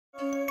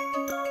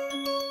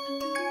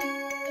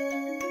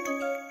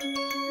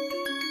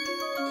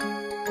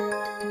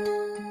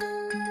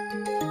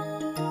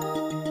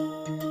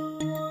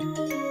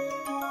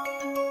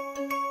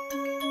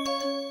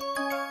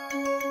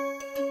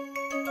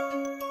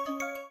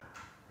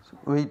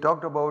We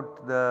talked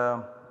about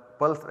the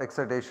pulse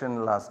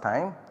excitation last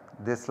time.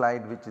 This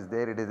slide which is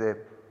there, it is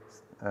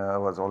a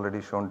was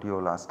already shown to you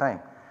last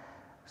time.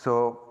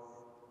 So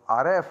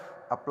RF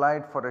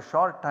applied for a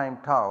short time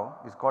tau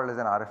is called as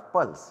an RF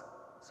pulse.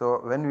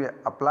 So when we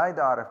apply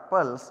the RF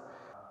pulse,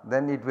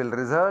 then it will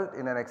result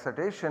in an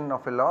excitation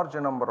of a larger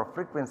number of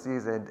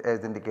frequencies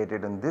as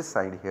indicated on this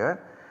side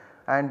here,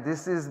 and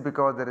this is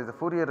because there is a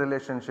Fourier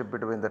relationship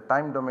between the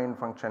time domain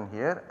function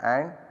here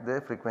and the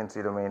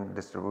frequency domain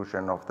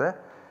distribution of the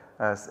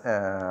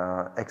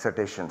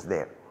excitations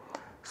there.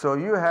 So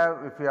you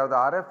have, if you have the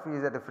RF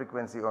is at a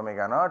frequency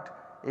omega naught,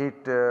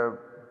 it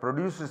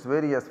produces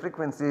various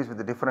frequencies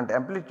with different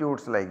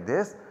amplitudes like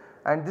this,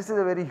 and this is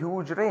a very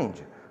huge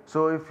range.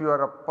 So if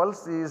your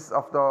pulse is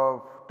of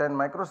the 10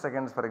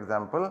 microseconds for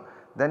example,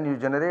 then you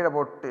generate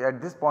about,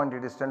 at this point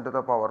it is 10 to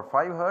the power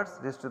 5 hertz,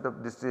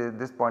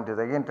 this point is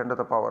again 10 to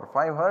the power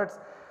 5 hertz.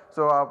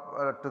 So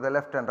to the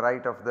left and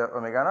right of the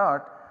omega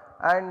naught,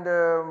 and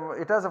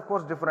it has of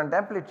course different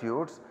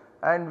amplitudes,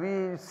 and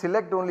we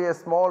select only a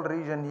small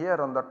region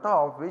here on the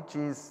top, which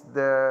is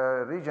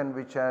the region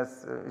which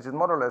has which is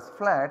more or less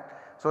flat,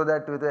 so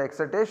that with the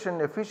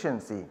excitation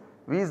efficiency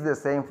V is the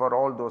same for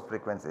all those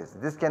frequencies.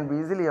 This can be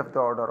easily of the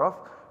order of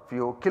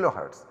few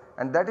kilohertz,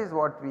 and that is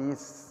what we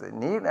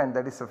need, and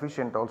that is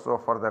sufficient also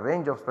for the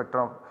range of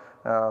spectrum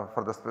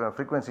for the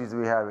frequencies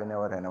we have in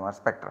our NMR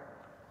spectrum.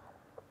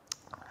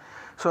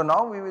 So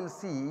now we will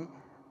see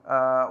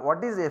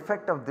what is the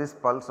effect of this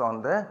pulse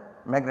on the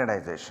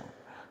magnetization.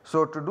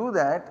 So to do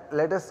that,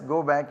 let us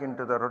go back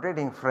into the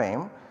rotating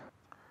frame,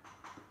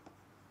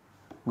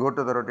 go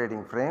to the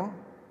rotating frame.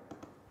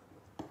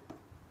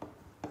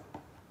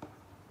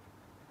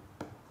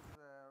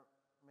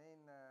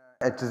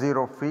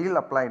 H0 field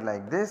applied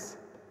like this,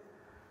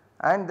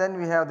 and then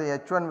we have the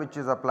H1 which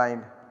is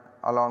applied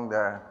along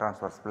the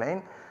transverse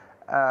plane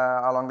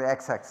along the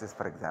x axis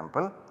for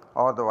example,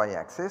 or the y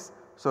axis.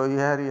 So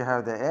here you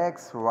have the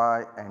x,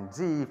 y and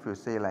z, if you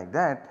say like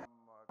that.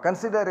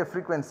 Consider a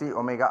frequency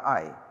omega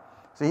I.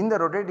 So in the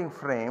rotating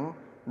frame,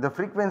 the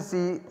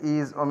frequency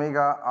is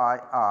omega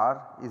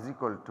IR is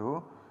equal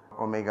to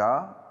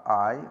omega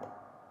I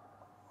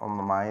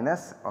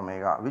minus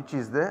omega, which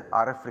is the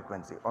RF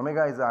frequency.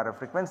 Omega is the RF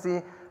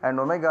frequency and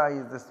omega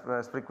is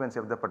the frequency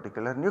of the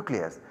particular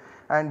nucleus,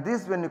 and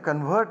this when you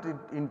convert it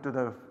into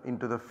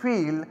the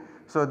field,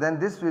 so then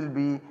this will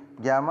be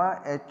gamma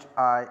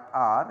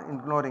HIR,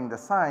 ignoring the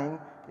sign,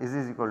 is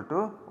equal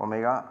to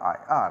omega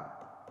IR.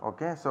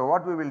 Okay. So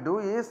what we will do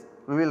is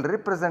we will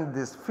represent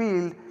this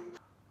field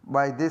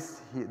by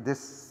this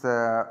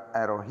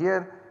arrow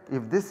here.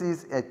 If this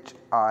is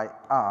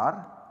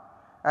HIR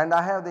and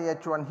I have the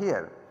H1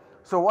 here.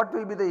 So what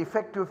will be the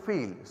effective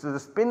field? So the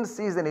spin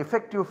sees an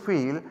effective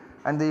field,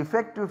 and the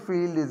effective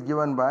field is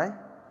given by,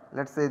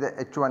 let us say the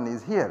H1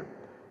 is here.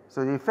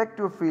 So the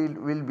effective field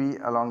will be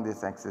along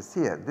this axis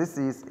here. This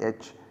is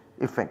H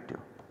effective.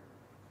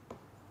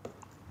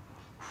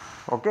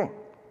 Okay.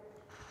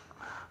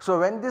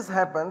 So when this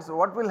happens,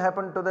 what will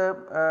happen to the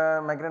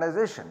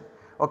magnetization?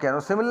 Okay, now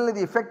similarly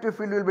the effective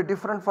field will be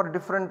different for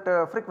different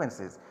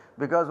frequencies,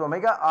 because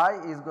omega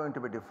I is going to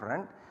be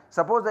different.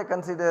 Suppose I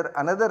consider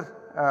another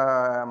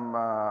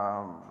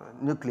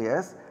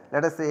nucleus,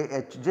 let us say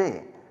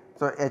Hj.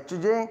 So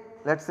Hj,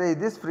 let us say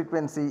this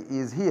frequency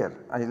is here,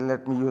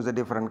 let me use a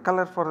different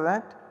color for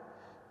that.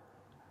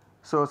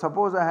 So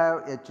suppose I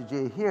have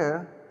Hj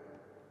here,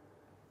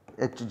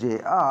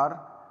 Hjr,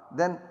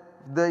 then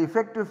the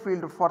effective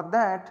field for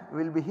that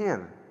will be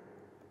here,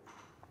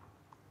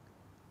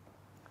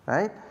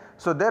 right.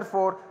 So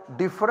therefore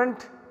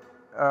different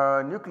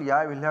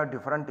nuclei will have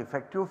different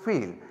effective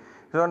field.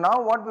 So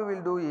now what we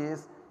will do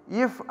is,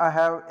 if I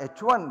have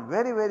H1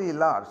 very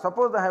large,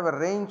 suppose I have a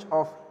range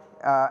of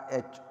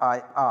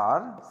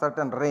HIR,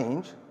 certain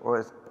range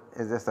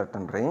is a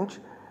certain range,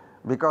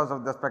 because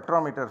of the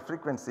spectrometer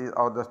frequency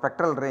or the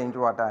spectral range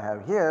what I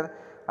have here,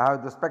 I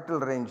have the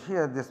spectral range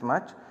here this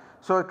much.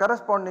 So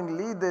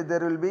correspondingly there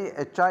will be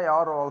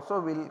HIR also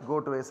will go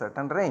to a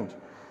certain range.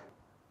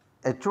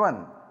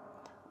 H1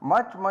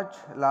 much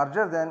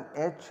larger than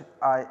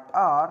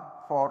HIR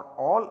for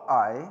all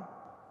I.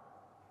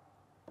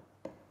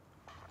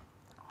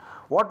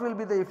 What will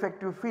be the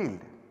effective field?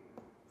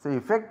 So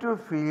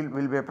effective field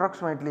will be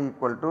approximately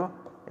equal to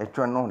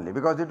H1 only,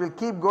 because it will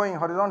keep going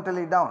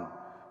horizontally down.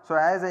 So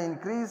as I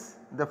increase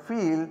the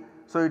field,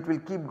 so it will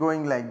keep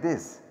going like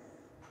this,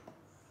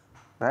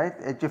 right.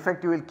 H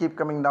effective will keep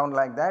coming down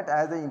like that.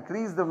 As I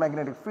increase the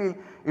magnetic field,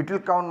 it will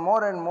come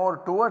more and more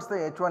towards the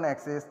H1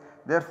 axis,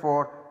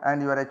 therefore,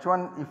 and your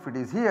H1 if it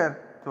is here,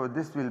 so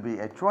this will be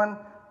H1.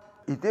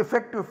 Its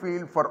effective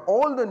field for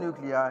all the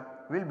nuclei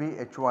will be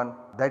H1,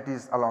 that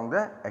is along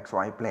the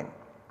XY plane.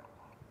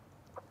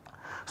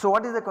 So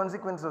what is the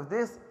consequence of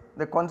this?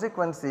 The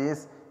consequence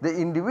is the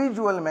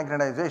individual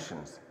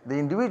magnetizations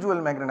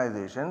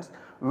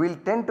will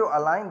tend to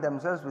align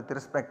themselves with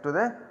respect to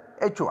the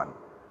H1.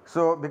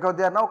 So because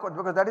they are now,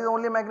 because that is the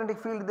only magnetic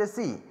field they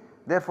see,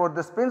 therefore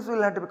the spins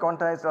will have to be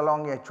quantized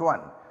along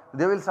H1.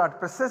 They will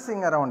start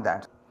precessing around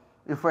that.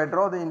 If I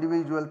draw the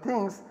individual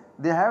things,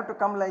 they have to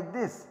come like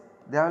this,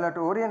 they will have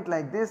to orient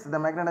like this, the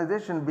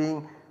magnetization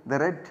being the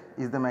red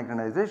is the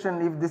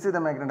magnetization. If this is the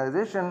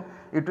magnetization,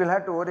 it will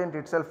have to orient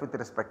itself with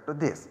respect to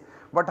this.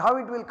 But how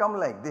it will come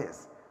like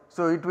this?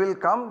 So it will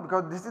come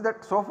because this is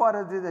that, so far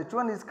as this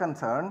H1 is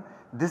concerned,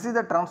 this is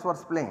the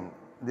transverse plane,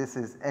 this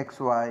is x,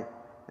 y,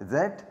 z,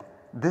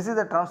 this is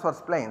the transverse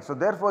plane. So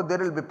therefore there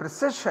will be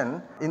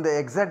precession in the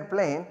xz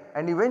plane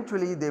and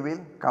eventually they will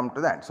come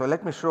to that. So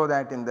let me show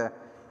that in the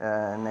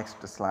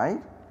next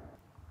slide.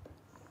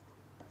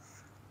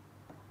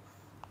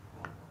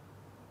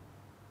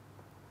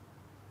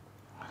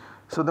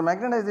 So the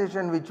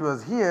magnetization which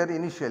was here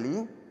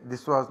initially,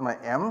 this was my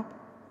M.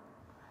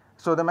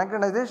 So the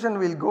magnetization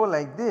will go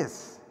like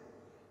this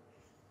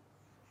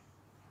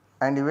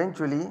and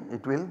eventually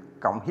it will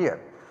come here.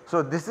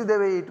 So this is the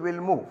way it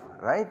will move,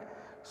 right.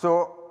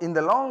 So in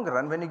the long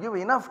run, when you give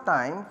enough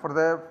time for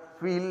the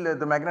field,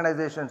 the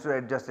magnetization to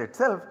adjust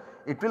itself,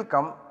 it will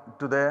come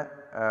to the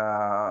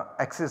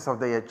axis of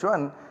the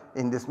H1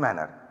 in this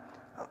manner.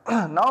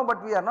 Now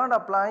but we are not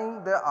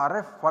applying the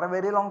RF for a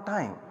very long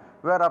time,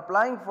 we are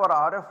applying for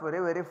RF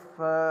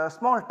very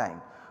small time.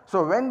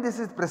 So when this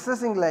is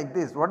precessing like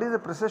this, what is the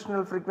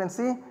precessional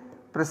frequency?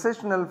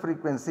 Precessional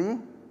frequency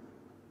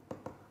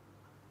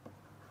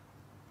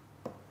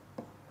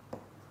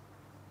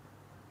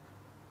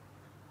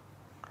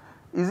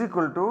is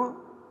equal to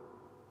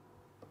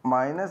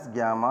minus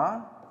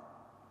gamma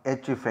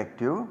H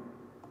effective,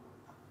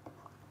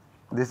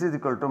 this is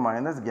equal to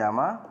minus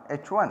gamma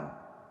H1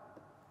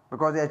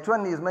 because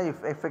H1 is my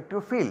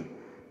effective field,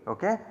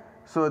 okay.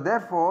 So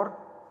therefore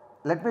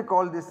let me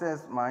call this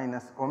as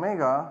minus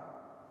omega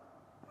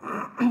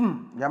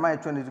gamma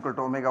H1 is equal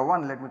to omega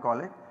 1, let me call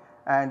it,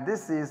 and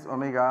this is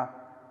omega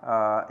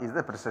is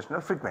the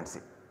precessional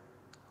frequency,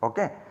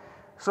 okay.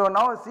 So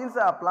now since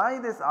I apply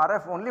this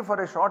RF only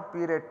for a short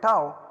period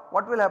tau,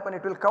 what will happen?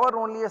 It will cover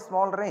only a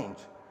small range.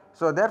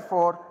 So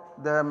therefore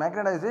the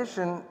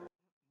magnetization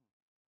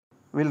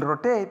will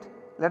rotate,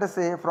 let us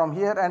say from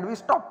here and we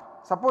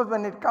stop. Suppose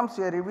when it comes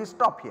here, we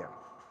stop here,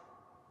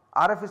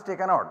 RF is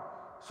taken out.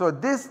 So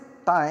this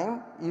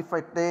time if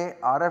I take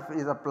RF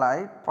is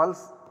applied,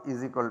 pulse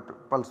is equal to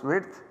pulse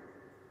width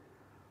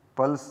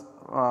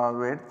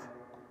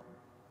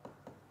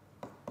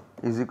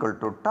is equal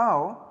to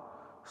tau.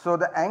 So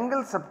the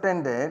angle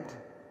subtended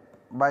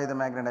by the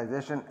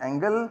magnetization,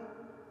 angle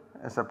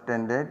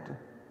subtended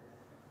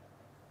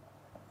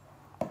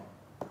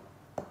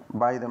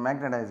by the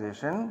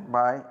magnetization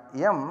by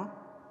M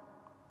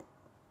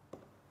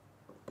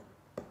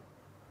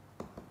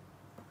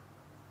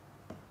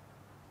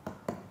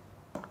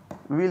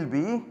will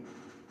be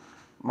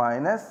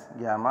minus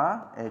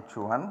gamma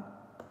H1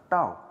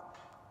 tau,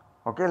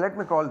 okay. Let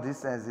me call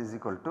this as is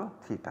equal to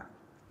theta.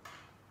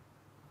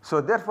 So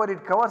therefore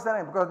it covers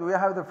an, because we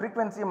have the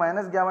frequency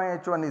minus gamma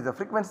H1 is the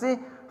frequency,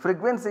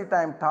 frequency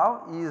time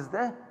tau is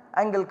the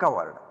angle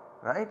covered,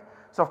 right.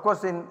 So of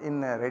course in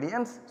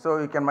radians, so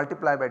you can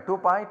multiply by 2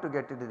 pi to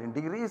get it in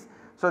degrees.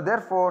 So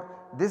therefore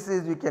this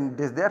is we can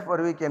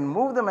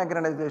move the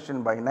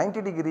magnetization by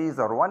 90 degrees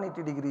or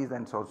 180 degrees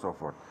and so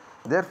forth.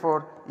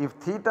 Therefore if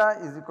theta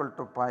is equal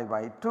to pi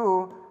by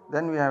 2,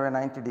 then we have a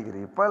 90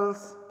 degree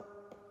pulse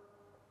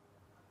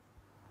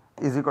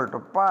is equal to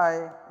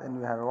pi, then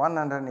we have a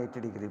 180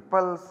 degree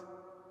pulse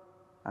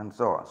and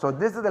so on. So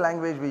this is the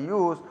language we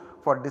use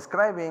for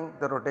describing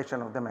the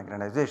rotation of the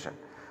magnetization.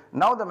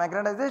 Now the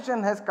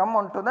magnetization has come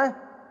onto the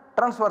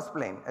transverse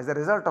plane. As a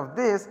result of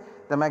this,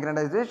 the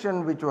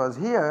magnetization which was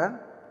here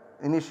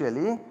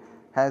initially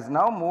has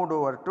now moved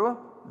over to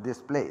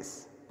this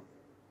place,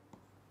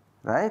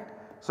 right.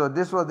 So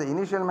this was the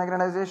initial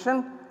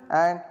magnetization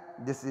and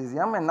this is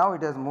M, and now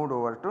it has moved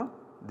over to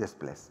this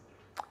place.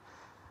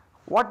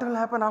 What will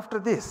happen after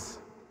this?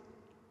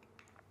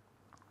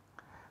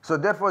 So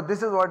therefore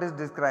this is what is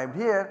described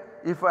here.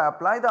 If I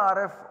apply the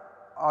RF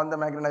on the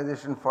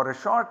magnetization for a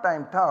short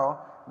time tau,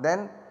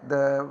 then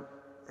the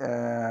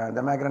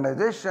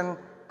magnetization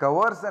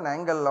covers an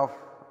angle of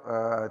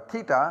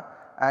theta,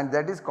 and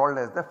that is called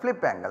as the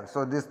flip angle.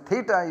 So this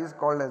theta is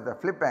called as the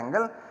flip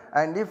angle,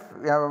 and if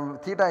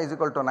theta is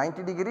equal to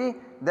 90 degree,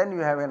 then you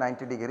have a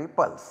 90 degree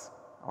pulse,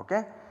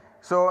 okay.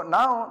 So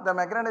now the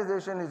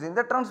magnetization is in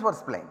the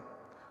transverse plane.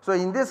 So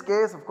in this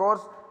case of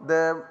course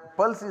the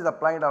pulse is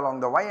applied along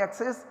the y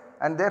axis,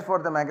 and therefore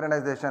the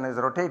magnetization is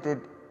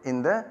rotated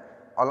in the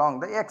along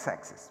the x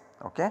axis,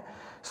 okay.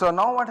 So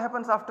now what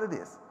happens after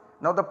this?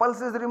 Now the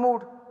pulse is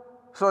removed,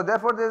 so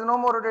therefore there is no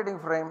more rotating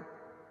frame,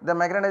 the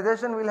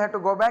magnetization will have to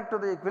go back to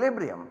the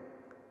equilibrium,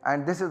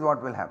 and this is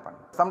what will happen.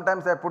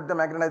 Sometimes I put the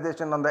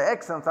magnetization on the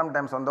x and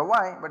sometimes on the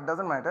y, but does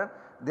not matter,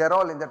 they are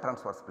all in the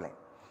transverse plane.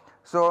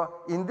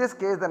 So in this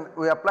case then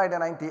we applied a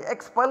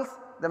 90x pulse,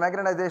 the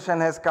magnetization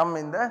has come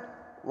in the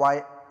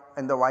y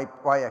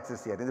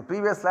axis here. In the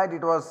previous slide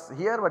it was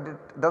here, but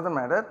it does not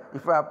matter,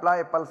 if I apply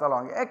a pulse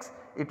along x,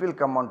 it will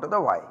come onto the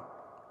y.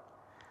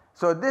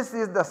 So this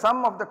is the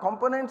sum of the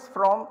components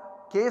from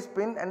K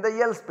spin and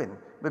the L spin,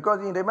 because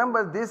you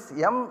remember this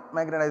M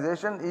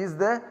magnetization is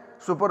the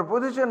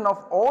superposition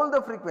of all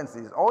the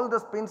frequencies, all the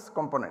spins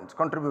components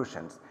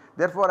contributions.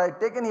 Therefore, I have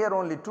taken here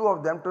only 2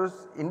 of them to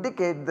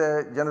indicate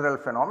the general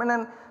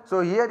phenomenon.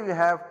 So, here you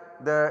have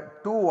the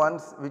 2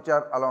 ones which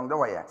are along the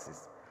y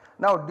axis.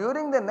 Now,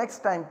 during the next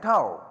time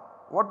tau,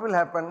 what will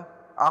happen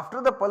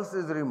after the pulse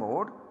is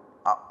removed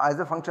as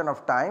a function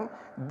of time,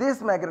 this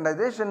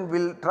magnetization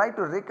will try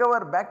to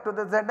recover back to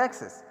the z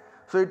axis.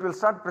 So, it will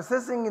start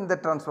precessing in the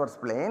transverse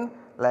plane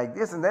like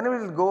this, and then it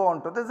will go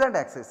on to the z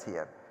axis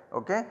here.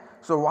 Okay.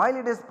 So, while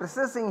it is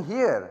precessing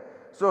here,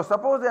 so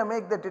suppose I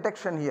make the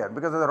detection here,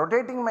 because the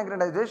rotating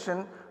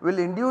magnetization will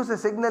induce a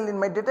signal in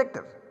my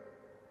detector.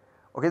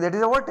 Okay, that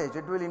is a voltage,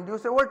 it will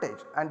induce a voltage,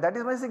 and that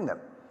is my signal.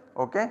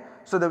 Okay.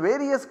 So, the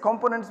various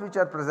components which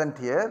are present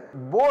here,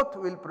 both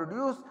will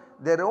produce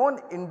their own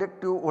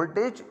inductive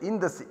voltage in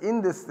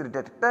this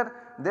detector,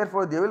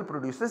 therefore, they will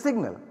produce a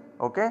signal.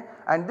 Okay.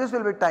 And this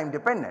will be time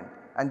dependent,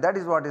 and that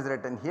is what is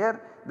written here.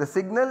 The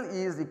signal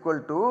is equal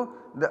to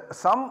the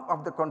sum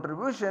of the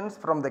contributions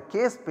from the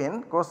k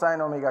spin cosine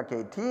omega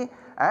kt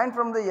and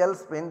from the L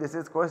spin, this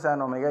is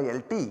cosine omega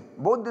Lt.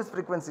 Both these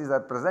frequencies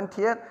are present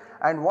here,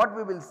 and what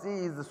we will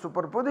see is the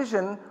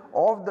superposition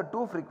of the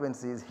 2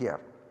 frequencies here.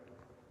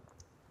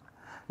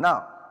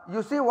 Now,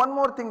 you see one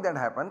more thing that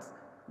happens,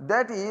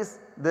 that is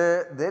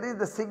there is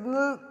the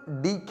signal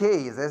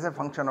decays as a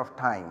function of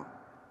time.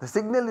 The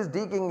signal is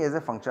decaying as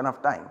a function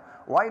of time.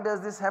 Why does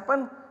this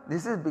happen?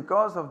 This is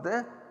because of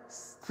the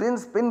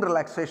spin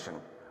relaxation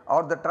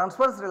or the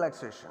transverse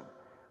relaxation.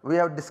 We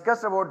have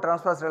discussed about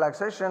transverse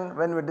relaxation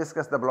when we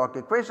discussed the Bloch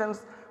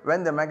equations.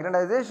 When the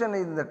magnetization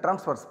is in the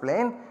transverse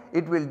plane,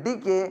 it will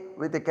decay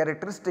with a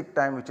characteristic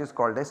time which is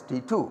called as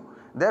T2.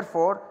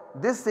 Therefore,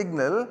 this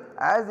signal,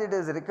 as it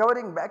is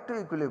recovering back to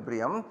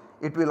equilibrium,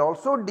 it will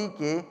also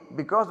decay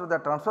because of the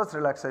transverse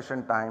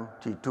relaxation time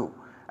T2,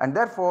 and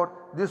therefore,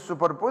 this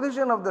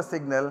superposition of the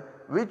signal,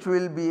 which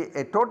will be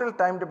a total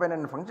time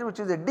dependent function, which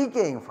is a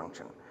decaying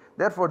function.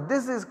 Therefore,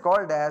 this is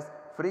called as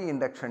free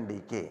induction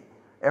decay,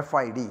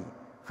 FID.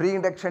 Free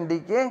induction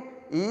decay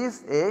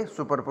is a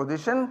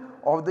superposition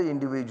of the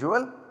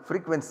individual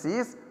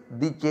frequencies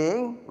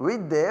decaying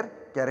with their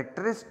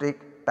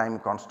characteristic time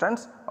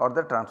constants or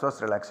the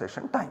transverse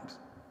relaxation times.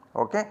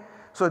 Okay.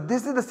 So,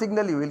 this is the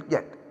signal you will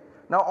get.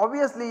 Now,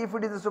 obviously, if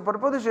it is a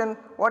superposition,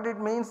 what it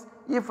means,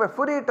 if I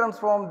Fourier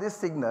transform this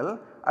signal,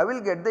 I will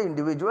get the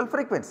individual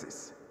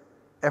frequencies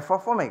f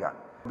of omega,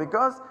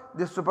 because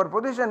this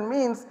superposition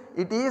means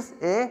it is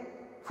a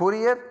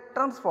Fourier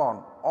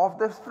transform of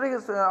the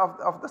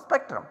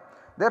spectrum.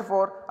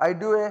 Therefore, I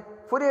do a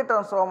Fourier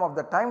transform of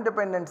the time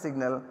dependent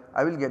signal,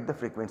 I will get the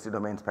frequency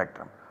domain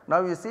spectrum.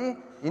 Now, you see,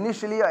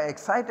 initially I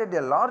excited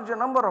a larger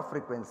number of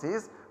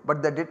frequencies,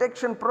 but the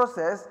detection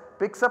process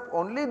picks up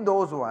only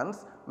those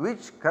ones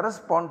which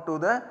correspond to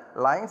the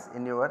lines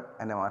in your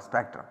NMR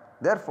spectrum.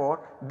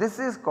 Therefore, this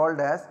is called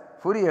as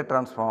Fourier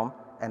transform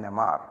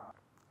NMR.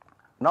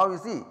 Now, you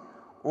see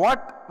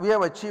what we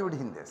have achieved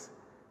in this.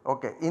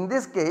 Okay. In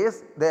this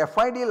case, the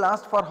FID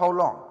lasts for how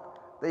long?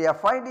 The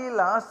FID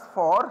lasts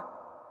for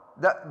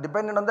the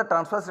dependent on the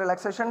transverse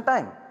relaxation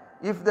time.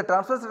 If the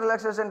transverse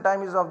relaxation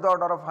time is of the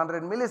order of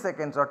 100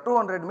 milliseconds or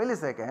 200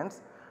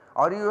 milliseconds,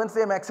 or you even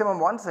say maximum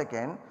 1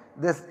 second,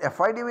 this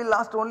FID will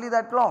last only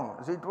that long.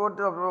 So, it would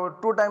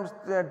 2 times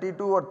T2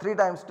 or 3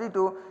 times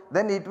T2,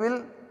 then it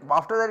will,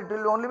 after that it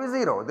will only be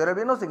 0, there will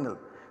be no signal.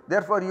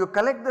 Therefore, you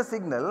collect the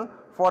signal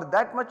for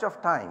that much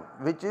of time,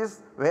 which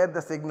is where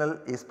the signal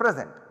is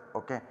present.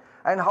 Okay.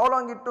 And how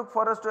long it took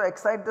for us to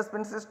excite the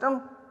spin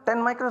system? 10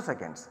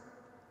 microseconds.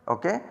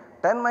 Okay.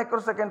 10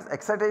 microseconds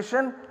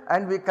excitation,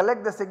 and we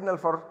collect the signal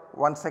for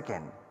 1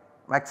 second,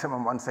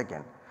 maximum 1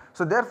 second.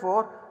 So,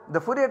 therefore, the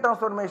Fourier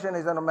transformation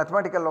is a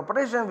mathematical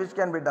operation which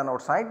can be done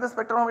outside the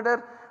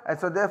spectrometer, and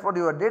so therefore,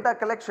 your data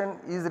collection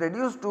is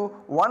reduced to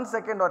 1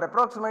 second or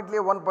approximately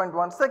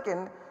 1.1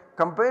 second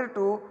compared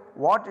to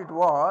what it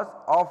was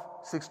of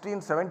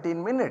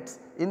 16-17 minutes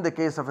in the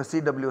case of a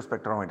CW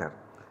spectrometer.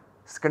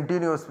 It's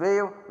continuous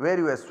wave where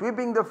you are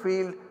sweeping the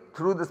field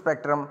through the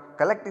spectrum,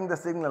 collecting the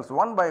signals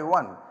one by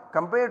one.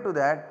 Compared to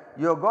that,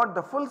 you have got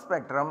the full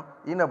spectrum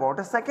in about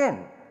a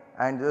second,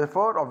 and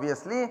therefore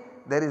obviously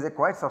there is a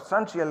quite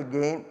substantial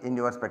gain in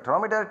your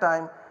spectrometer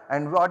time.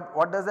 And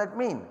what does that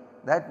mean?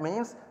 That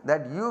means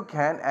that you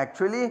can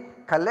actually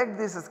collect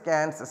these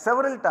scans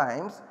several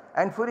times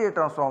and Fourier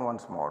transform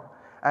once more.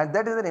 And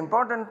that is an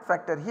important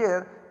factor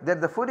here,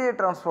 that the Fourier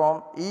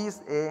transform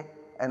is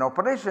an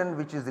operation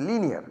which is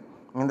linear,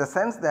 in the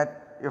sense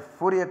that if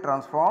Fourier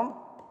transform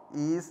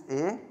is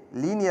a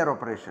linear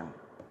operation.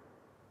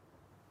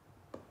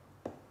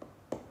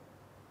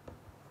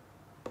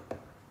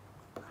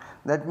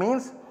 That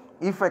means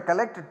if I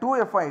collect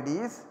 2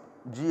 FIDs,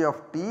 G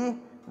of t,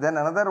 then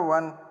another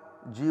one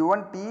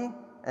G1t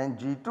and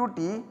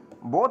G2t,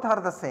 both are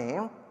the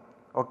same.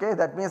 Okay,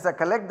 that means I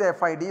collect the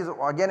FIDs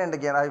again and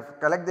again. I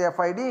collect the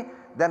FID,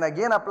 then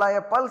again apply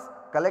a pulse,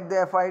 collect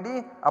the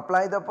FID,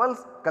 apply the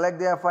pulse, collect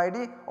the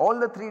FID, all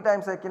the 3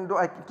 times I can do,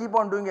 I can keep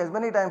on doing as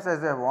many times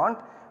as I want.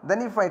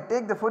 Then if I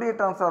take the Fourier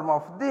transform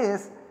of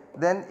this,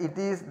 then it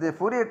is the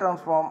Fourier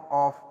transform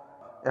of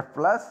f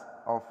plus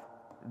of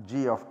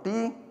g of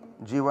t,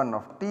 g1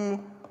 of t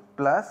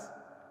plus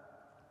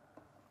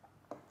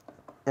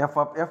f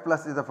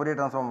plus is the Fourier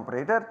transform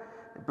operator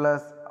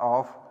plus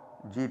of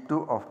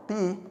g2 of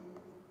t.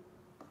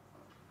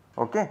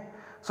 Okay.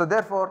 So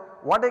therefore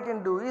what I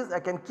can do is I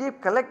can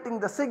keep collecting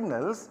the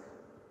signals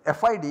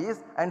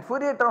FIDs and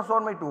Fourier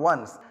transform it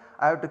once.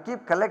 I have to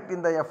keep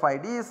collecting the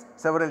FIDs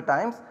several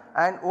times,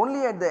 and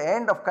only at the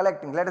end of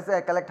collecting, let us say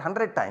I collect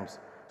 100 times.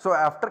 So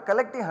after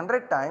collecting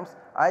 100 times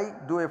I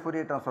do a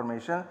Fourier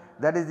transformation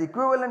that is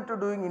equivalent to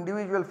doing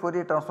individual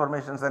Fourier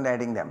transformations and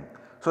adding them.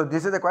 So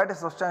this is quite a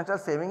substantial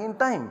saving in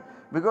time,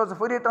 because the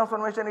Fourier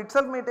transformation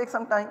itself may take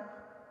some time.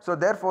 So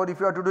therefore if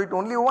you have to do it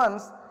only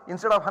once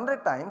instead of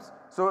 100 times,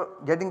 so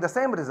getting the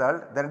same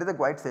result, then it is a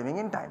quite saving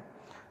in time.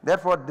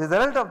 Therefore the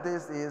result of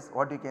this is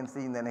what you can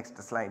see in the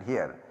next slide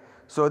here.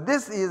 So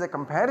this is a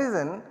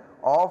comparison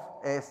of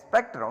a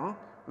spectrum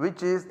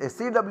which is a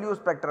CW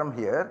spectrum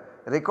here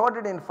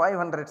recorded in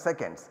 500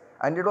 seconds,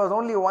 and it was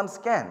only one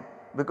scan,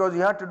 because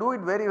you have to do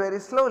it very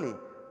slowly.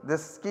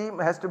 This scheme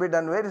has to be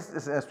done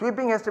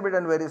sweeping has to be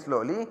done very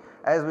slowly,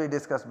 as we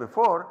discussed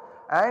before,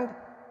 and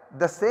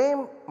the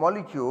same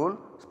molecule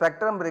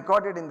spectrum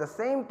recorded in the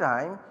same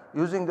time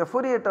using the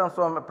Fourier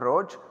transform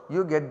approach,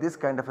 you get this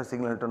kind of a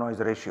signal to noise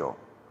ratio.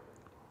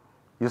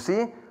 You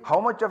see how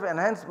much of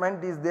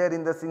enhancement is there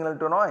in the signal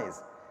to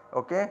noise.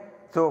 Okay.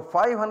 So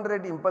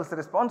 500 impulse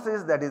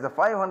responses, that is the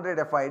 500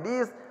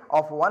 FIDs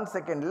of 1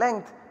 second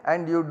length,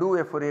 and you do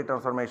a Fourier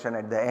transformation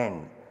at the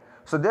end.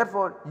 So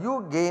therefore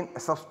you gain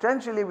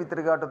substantially with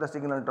regard to the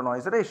signal to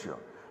noise ratio,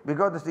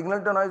 because the signal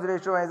to noise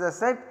ratio, as I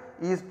said,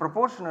 is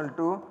proportional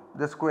to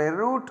the square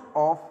root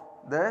of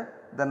the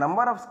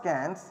number of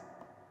scans,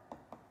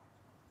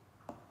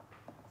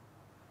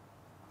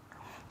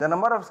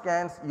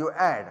 you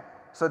add.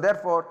 So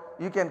therefore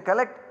you can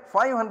collect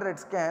 500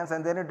 scans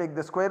and then you take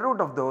the square root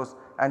of those,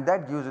 and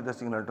that gives you the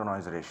signal to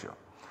noise ratio.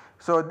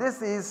 So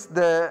this is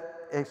the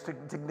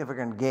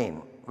significant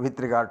gain with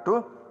regard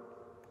to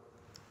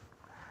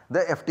the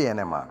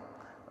FT-NMR.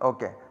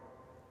 Okay.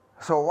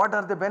 So what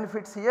are the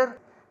benefits here?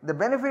 The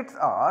benefits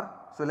are,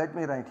 so let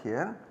me write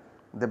here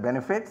the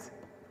benefits.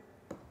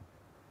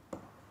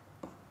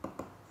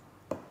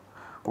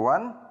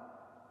 One,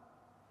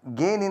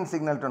 gain in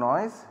signal to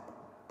noise.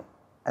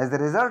 As a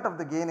result of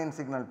the gain in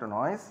signal to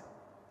noise,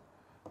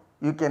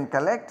 you can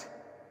collect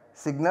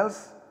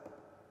signals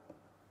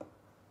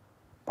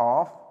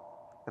of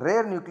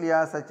rare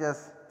nuclei such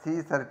as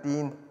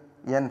C13,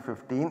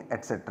 N15,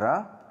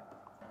 etc.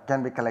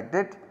 can be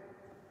collected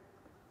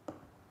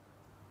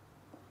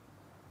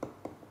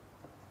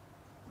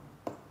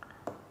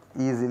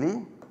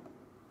easily.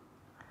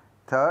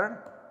 Third,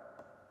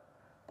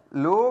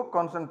 low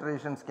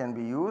concentrations can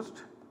be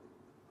used.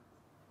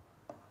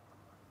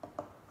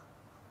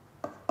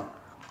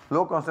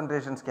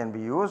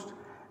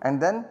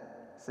 And then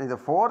say the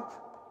fourth,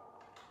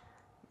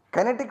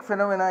 kinetic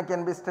phenomena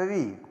can be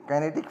studied.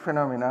 Kinetic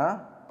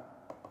phenomena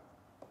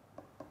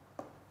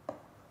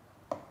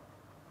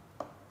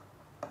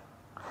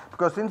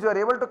because since you are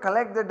able to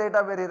collect the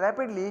data very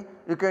rapidly,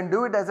 you can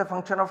do it as a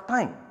function of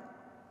time.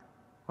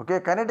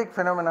 Okay, kinetic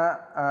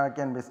phenomena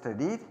can be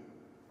studied.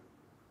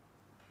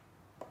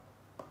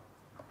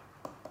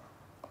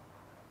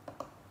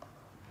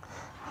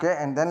 Okay,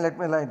 and then let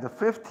me write the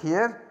fifth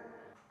here,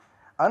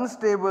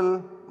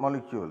 unstable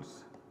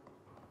molecules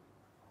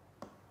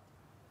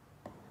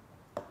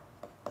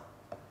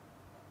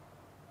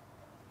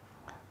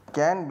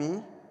can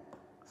be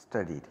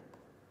studied.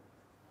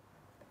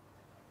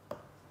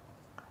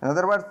 In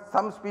other words,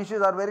 some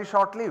species are very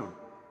short lived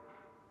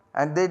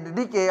and they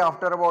decay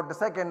after about a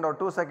second or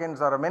 2 seconds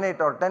or a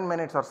minute or 10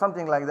 minutes or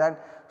something like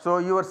that. So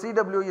your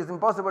CW is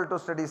impossible to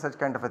study such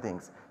kind of a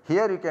things.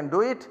 Here you can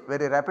do it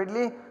very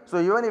rapidly. So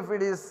even if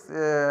it is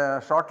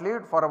short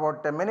lived for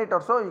about a minute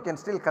or so, you can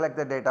still collect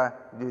the data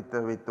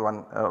with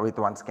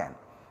one scan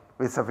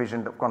with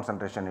sufficient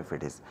concentration if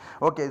it is.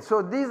 Okay,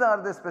 so these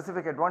are the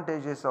specific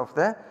advantages of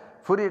the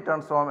Fourier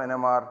transform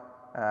NMR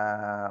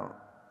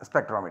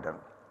spectrometer.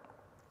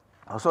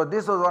 So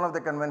this was one of the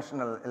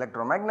conventional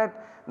electromagnet.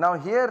 Now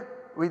here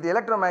with the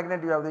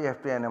electromagnet you have the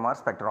FT-NMR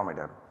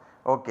spectrometer.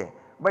 Okay.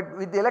 But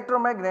with the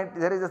electromagnet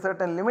there is a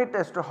certain limit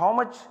as to how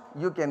much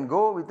you can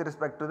go with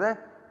respect to the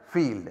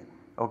field.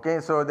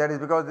 Okay. So that is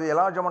because the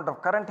large amount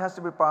of current has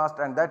to be passed,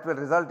 and that will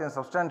result in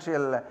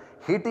substantial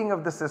heating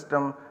of the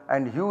system,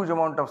 and huge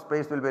amount of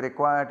space will be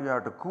required. You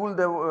have to cool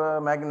the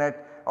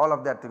magnet, all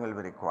of that thing will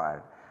be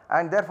required.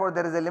 And therefore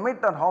there is a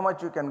limit on how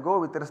much you can go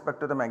with respect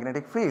to the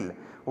magnetic field.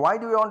 Why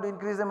do we want to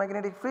increase the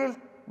magnetic field?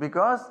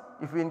 Because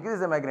if you increase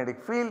the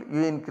magnetic field,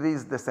 you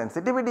increase the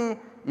sensitivity,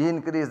 you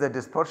increase the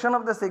dispersion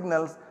of the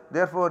signals,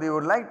 therefore you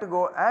would like to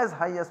go as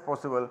high as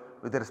possible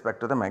with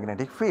respect to the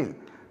magnetic field.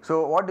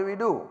 So what do we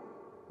do?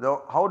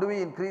 How do we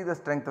increase the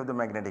strength of the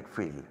magnetic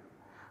field?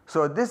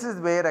 So this is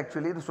where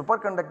actually the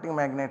superconducting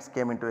magnets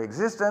came into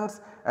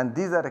existence, and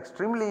these are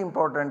extremely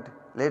important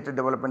later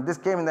development. This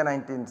came in the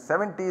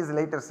 1970s,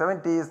 later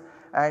 70s,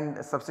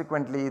 and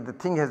subsequently the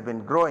thing has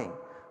been growing.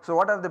 So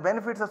what are the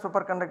benefits of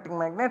superconducting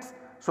magnets?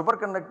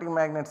 Superconducting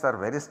magnets are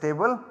very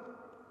stable,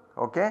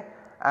 okay,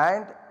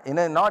 and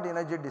not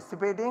energy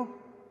dissipating.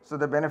 So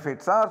the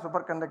benefits are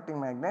superconducting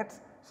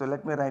magnets. So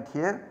let me write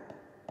here,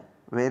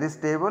 very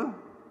stable.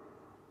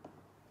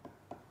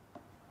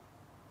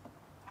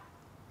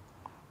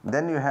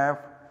 Then you have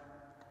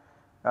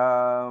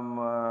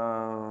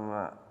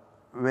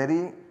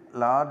very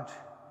large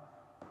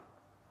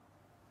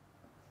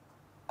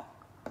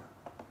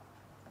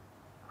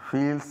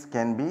fields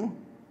can be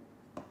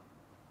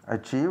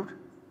achieved.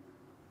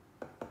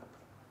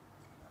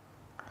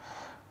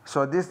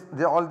 So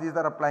all these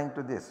are applying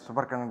to this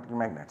superconducting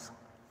magnets,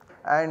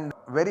 and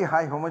very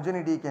high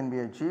homogeneity can be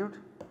achieved.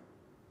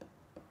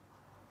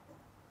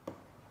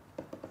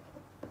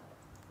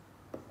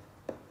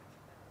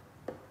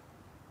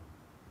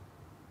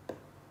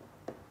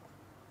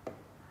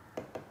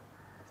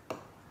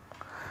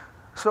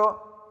 So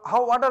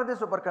what are the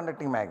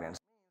superconducting magnets?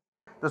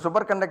 The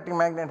superconducting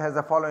magnet has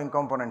the following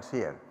components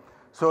here.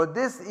 So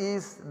this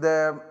is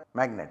the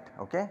magnet,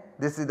 okay,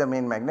 this is the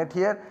main magnet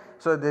here.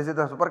 So this is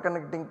the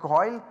superconducting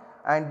coil,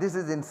 and this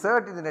is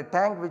inserted in a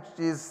tank which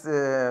is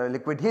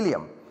liquid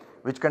helium,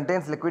 which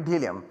contains liquid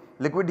helium.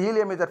 Liquid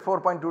helium is at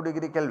 4.2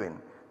 degree Kelvin.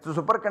 So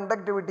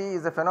superconductivity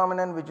is a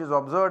phenomenon which is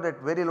observed at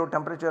very low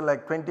temperature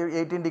like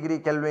 18 degree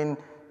Kelvin,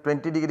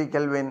 20 degree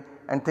Kelvin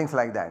and things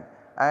like that.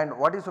 And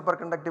what is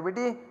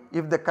superconductivity?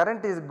 If the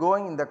current is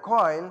going in the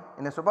coil,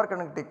 in a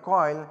superconducting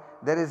coil,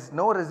 there is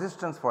no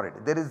resistance for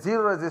it, there is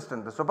zero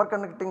resistance. The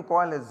superconducting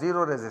coil has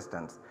zero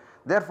resistance.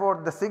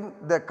 Therefore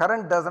the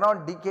current does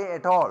not decay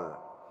at all,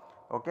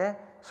 okay.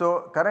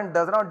 So current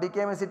does not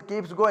decay means it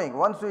keeps going.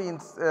 Once we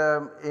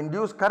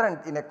induce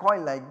current in a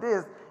coil like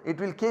this, it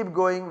will keep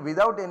going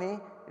without any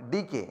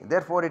decay.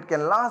 Therefore it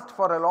can last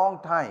for a long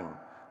time.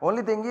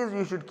 Only thing is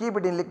you should keep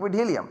it in liquid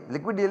helium.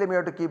 Liquid helium you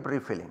have to keep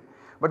refilling.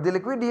 But the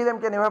liquid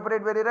helium can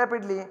evaporate very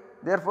rapidly,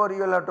 therefore you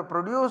will have to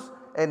produce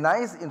a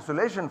nice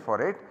insulation for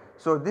it.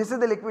 So this is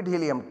the liquid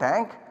helium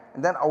tank,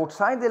 and then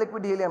outside the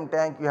liquid helium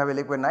tank you have a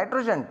liquid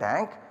nitrogen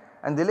tank,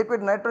 and the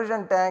liquid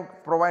nitrogen tank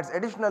provides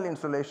additional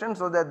insulation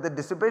so that the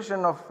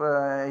dissipation of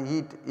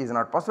heat is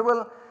not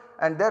possible,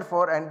 and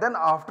therefore, and then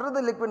after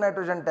the liquid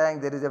nitrogen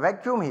tank there is a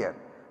vacuum here,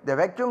 the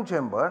vacuum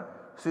chamber.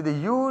 So the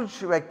huge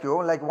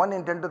vacuum like 1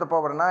 in 10 to the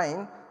power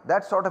 9,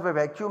 that sort of a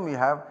vacuum you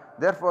have.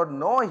 Therefore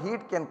no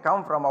heat can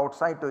come from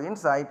outside to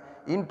inside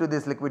into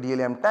this liquid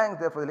helium tank.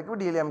 Therefore the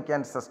liquid helium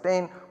can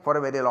sustain for a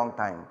very long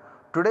time.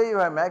 Today you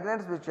have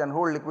magnets which can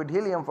hold liquid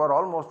helium for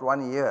almost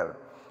 1 year.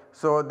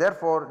 So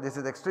therefore this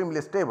is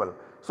extremely stable.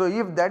 So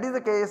if that is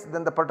the case,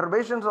 then the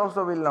perturbations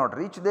also will not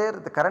reach there,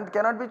 the current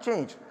cannot be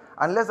changed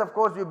unless of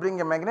course you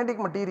bring a magnetic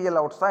material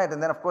outside,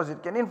 and then of course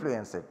it can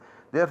influence it.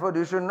 Therefore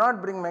you should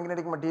not bring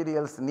magnetic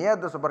materials near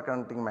the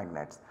superconducting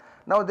magnets.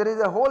 Now there is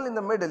a hole in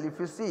the middle, if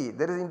you see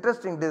there is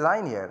interesting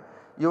design here.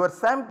 Your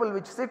sample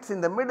which sits in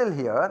the middle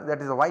here,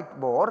 that is a white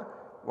bore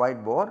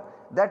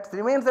that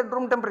remains at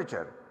room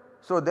temperature.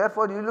 So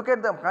therefore you look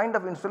at the kind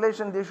of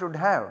insulation they should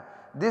have.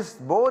 This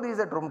bore is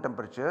at room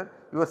temperature,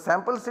 your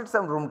sample sits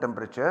at room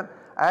temperature,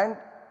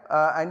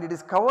 and it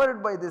is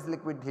covered by this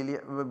liquid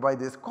helium, by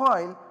this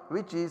coil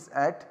which is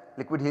at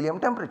liquid helium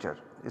temperature,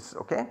 is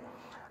okay.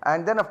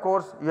 And then of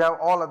course you have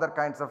all other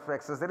kinds of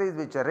accessories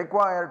which are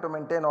required to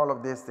maintain all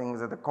of these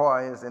things, the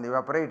coils and the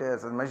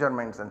evaporators and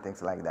measurements and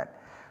things like that.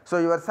 So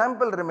your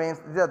sample remains,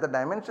 these are the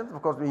dimensions,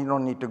 of course we do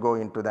not need to go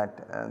into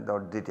that the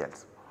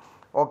details.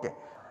 Okay.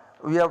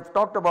 We have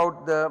talked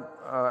about the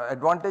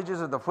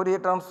advantages of the Fourier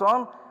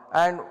transform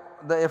and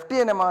the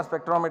FT-NMR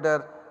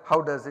spectrometer,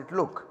 how does it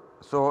look.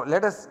 So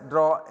let us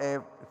draw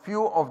a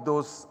few of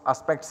those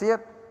aspects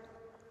here.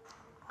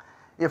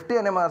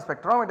 FT-NMR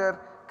spectrometer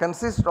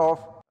consists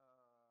of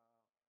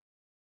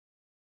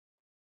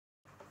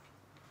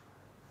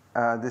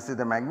this is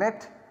the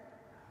magnet,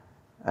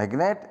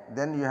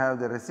 then you have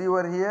the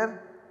receiver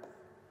here,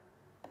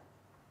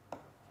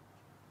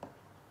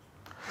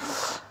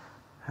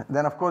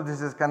 then of course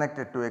this is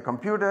connected to a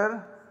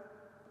computer.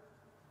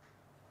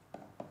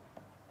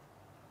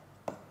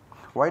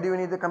 Why do you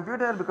need the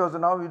computer? Because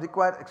now you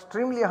require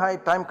extremely high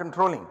time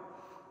controlling,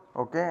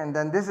 okay, and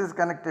then this is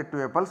connected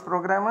to a pulse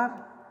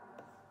programmer.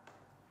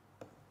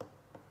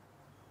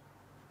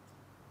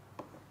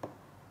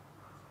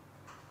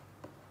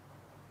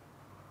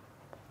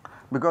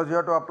 Because you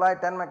have to apply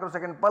 10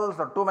 microsecond pulse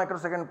or 2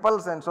 microsecond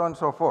pulse and so on and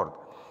so forth.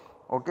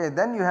 Okay,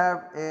 then you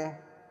have a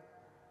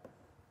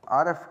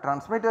RF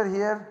transmitter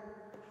here,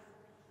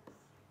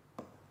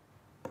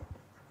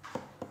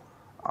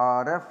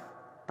 RF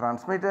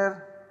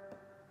transmitter.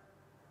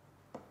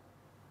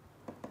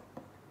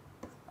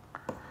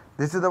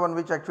 This is the one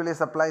which actually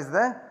supplies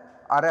the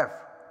RF,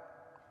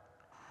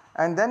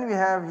 and then we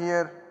have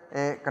here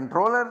a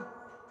controller.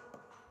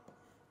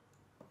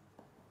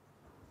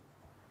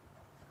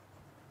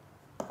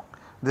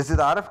 This is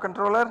the RF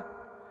controller,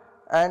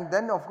 and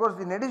then of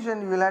course in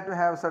addition you will have to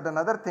have certain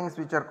other things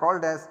which are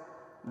called as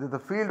the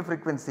field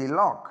frequency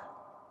lock,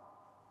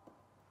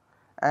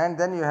 and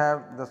then you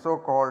have the so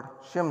called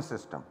shim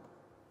system.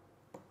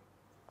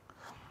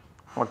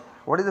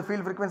 What is the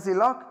field frequency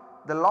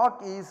lock? The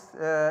lock is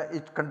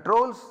it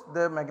controls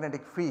the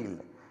magnetic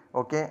field,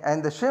 okay,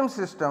 and the shim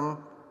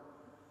system,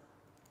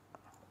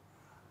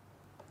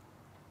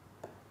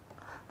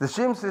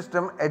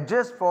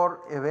 adjusts for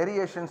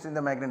variations in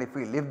the magnetic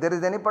field. If there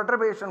is any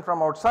perturbation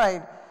from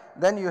outside,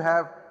 then you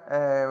have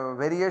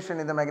variation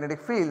in the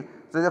magnetic field.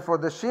 So therefore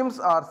the shims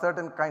are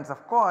certain kinds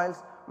of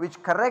coils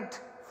which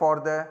correct for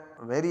the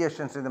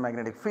variations in the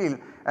magnetic field,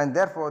 and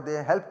therefore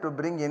they help to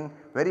bring in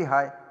very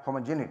high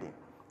homogeneity.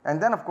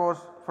 And then of course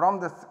from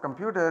this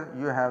computer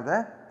you have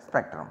the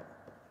spectrum.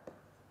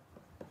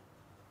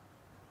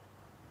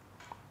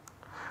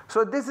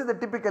 So this is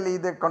typically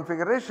the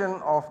configuration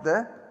of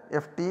the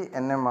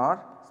FT-NMR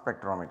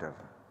spectrometer.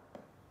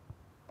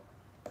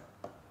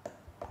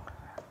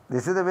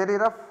 This is a very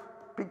rough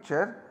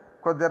picture.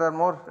 Of course there are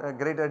more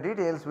greater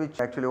details which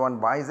actually one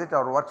buys it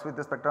or works with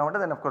the spectrometer,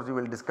 then of course you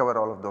will discover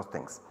all of those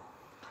things.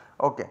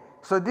 Okay.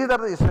 So these are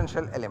the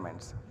essential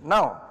elements.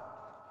 Now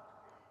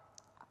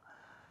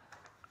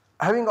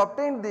having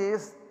obtained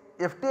this,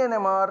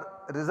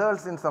 FT-NMR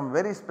results in some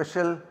very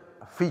special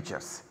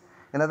features.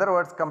 In other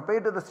words,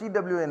 compared to the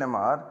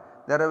CW-NMR,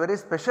 there are very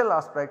special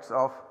aspects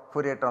of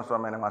Fourier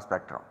transform NMR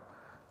spectrum,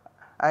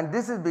 and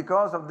this is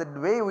because of the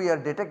way we are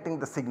detecting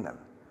the signal,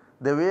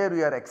 the way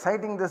we are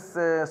exciting this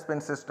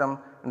spin system,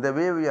 and the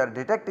way we are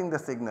detecting the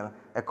signal.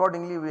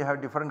 Accordingly we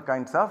have different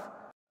kinds of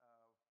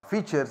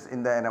features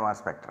in the NMR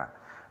spectra,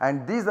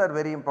 and these are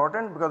very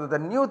important because of the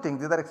new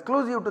things. These are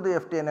exclusive to the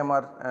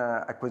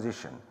FT-NMR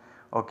acquisition,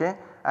 okay,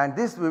 and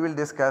this we will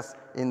discuss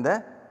in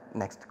the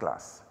next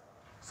class.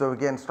 So we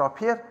can stop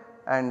here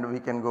and we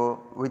can go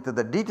with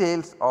the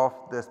details of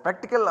the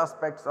spectral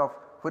aspects of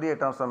Fourier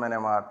transform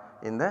NMR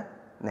in the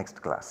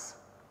next class.